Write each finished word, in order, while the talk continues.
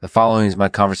The following is my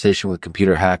conversation with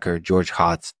computer hacker George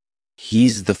Hotz.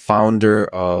 He's the founder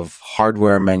of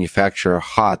hardware manufacturer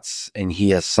Hotz, and he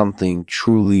has something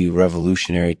truly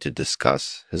revolutionary to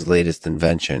discuss. His latest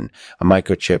invention, a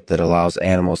microchip that allows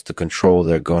animals to control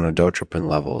their gonadotropin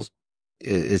levels.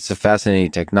 It's a fascinating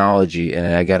technology,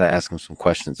 and I got to ask him some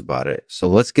questions about it. So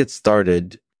let's get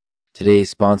started. Today's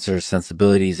sponsor is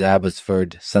Sensibilities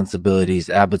Abbotsford. Sensibilities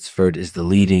Abbotsford is the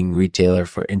leading retailer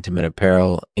for intimate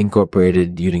apparel,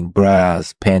 incorporated using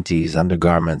bras, panties,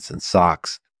 undergarments, and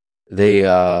socks. They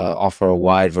offer a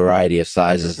wide variety of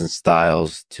sizes and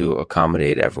styles to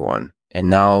accommodate everyone. And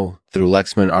now, through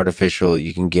Lexman Artificial,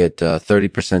 you can get a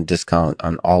 30% discount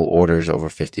on all orders over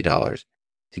 $50.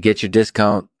 To get your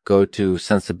discount, go to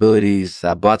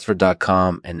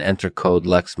sensibilitiesabbotsford.com and enter code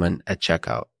Lexman at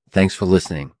checkout. Thanks for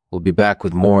listening. We'll be back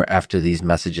with more after these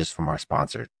messages from our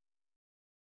sponsor.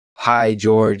 Hi,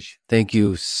 George. Thank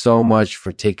you so much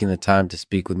for taking the time to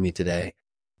speak with me today.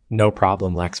 No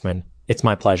problem, Lexman. It's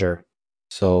my pleasure.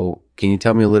 So, can you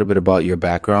tell me a little bit about your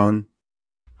background?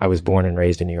 I was born and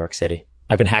raised in New York City.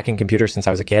 I've been hacking computers since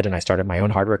I was a kid, and I started my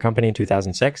own hardware company in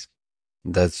 2006.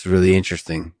 That's really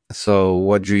interesting. So,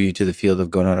 what drew you to the field of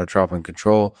gonadotropin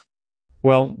control?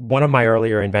 Well, one of my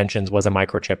earlier inventions was a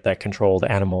microchip that controlled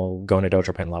animal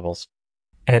gonadotropin levels.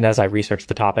 And as I researched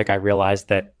the topic, I realized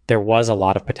that there was a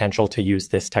lot of potential to use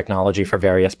this technology for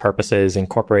various purposes,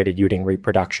 incorporated using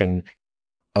reproduction.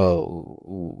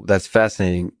 Oh, that's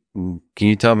fascinating. Can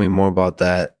you tell me more about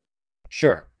that?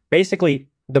 Sure. Basically,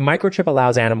 the microchip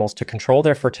allows animals to control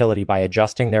their fertility by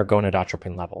adjusting their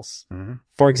gonadotropin levels. Mm-hmm.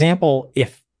 For example,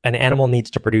 if an animal needs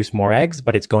to produce more eggs,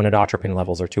 but its gonadotropin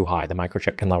levels are too high, the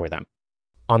microchip can lower them.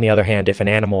 On the other hand, if an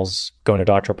animal's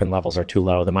gonadotropin levels are too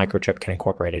low, the microchip can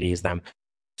incorporate it, ease them.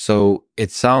 So it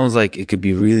sounds like it could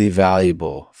be really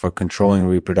valuable for controlling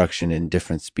reproduction in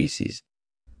different species.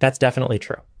 That's definitely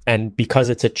true. And because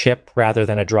it's a chip rather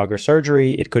than a drug or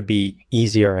surgery, it could be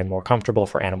easier and more comfortable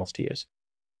for animals to use.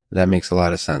 That makes a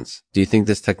lot of sense. Do you think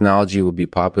this technology will be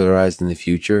popularized in the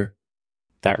future?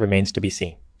 That remains to be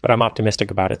seen. But I'm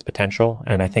optimistic about its potential,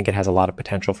 and I think it has a lot of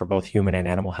potential for both human and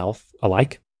animal health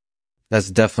alike. That's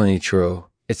definitely true.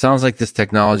 It sounds like this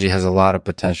technology has a lot of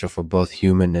potential for both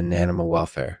human and animal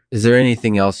welfare. Is there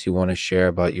anything else you want to share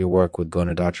about your work with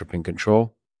gonadotropin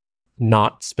control?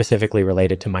 Not specifically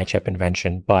related to my chip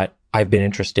invention, but I've been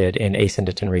interested in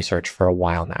asyndeton research for a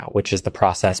while now, which is the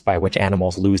process by which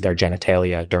animals lose their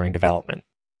genitalia during development.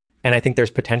 And I think there's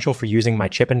potential for using my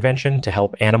chip invention to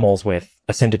help animals with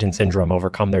asyndeton syndrome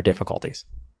overcome their difficulties.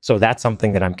 So that's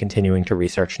something that I'm continuing to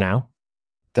research now.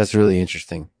 That's really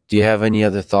interesting. Do you have any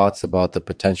other thoughts about the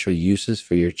potential uses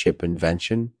for your chip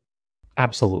invention?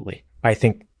 Absolutely. I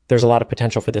think there's a lot of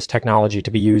potential for this technology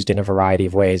to be used in a variety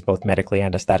of ways, both medically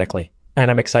and aesthetically. And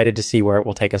I'm excited to see where it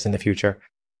will take us in the future.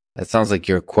 That sounds like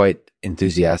you're quite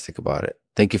enthusiastic about it.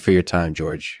 Thank you for your time,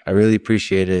 George. I really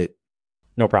appreciate it.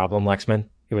 No problem, Lexman.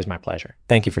 It was my pleasure.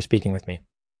 Thank you for speaking with me.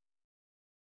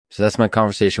 So that's my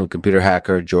conversation with computer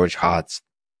hacker George Hotz.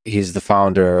 He's the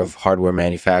founder of hardware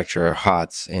manufacturer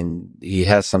Hotz, and he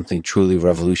has something truly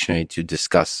revolutionary to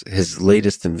discuss. His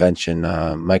latest invention,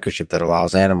 a microchip that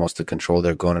allows animals to control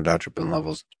their gonadotropin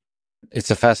levels. It's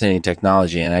a fascinating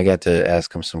technology, and I got to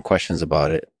ask him some questions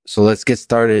about it. So let's get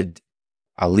started.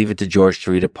 I'll leave it to George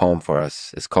to read a poem for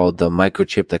us. It's called The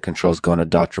Microchip That Controls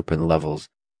Gonadotropin Levels.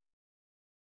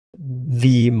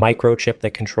 The microchip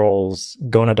that controls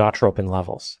gonadotropin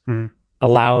levels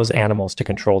allows animals to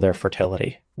control their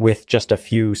fertility. With just a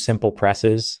few simple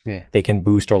presses, they can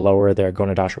boost or lower their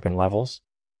gonadotropin levels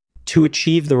to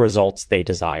achieve the results they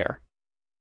desire.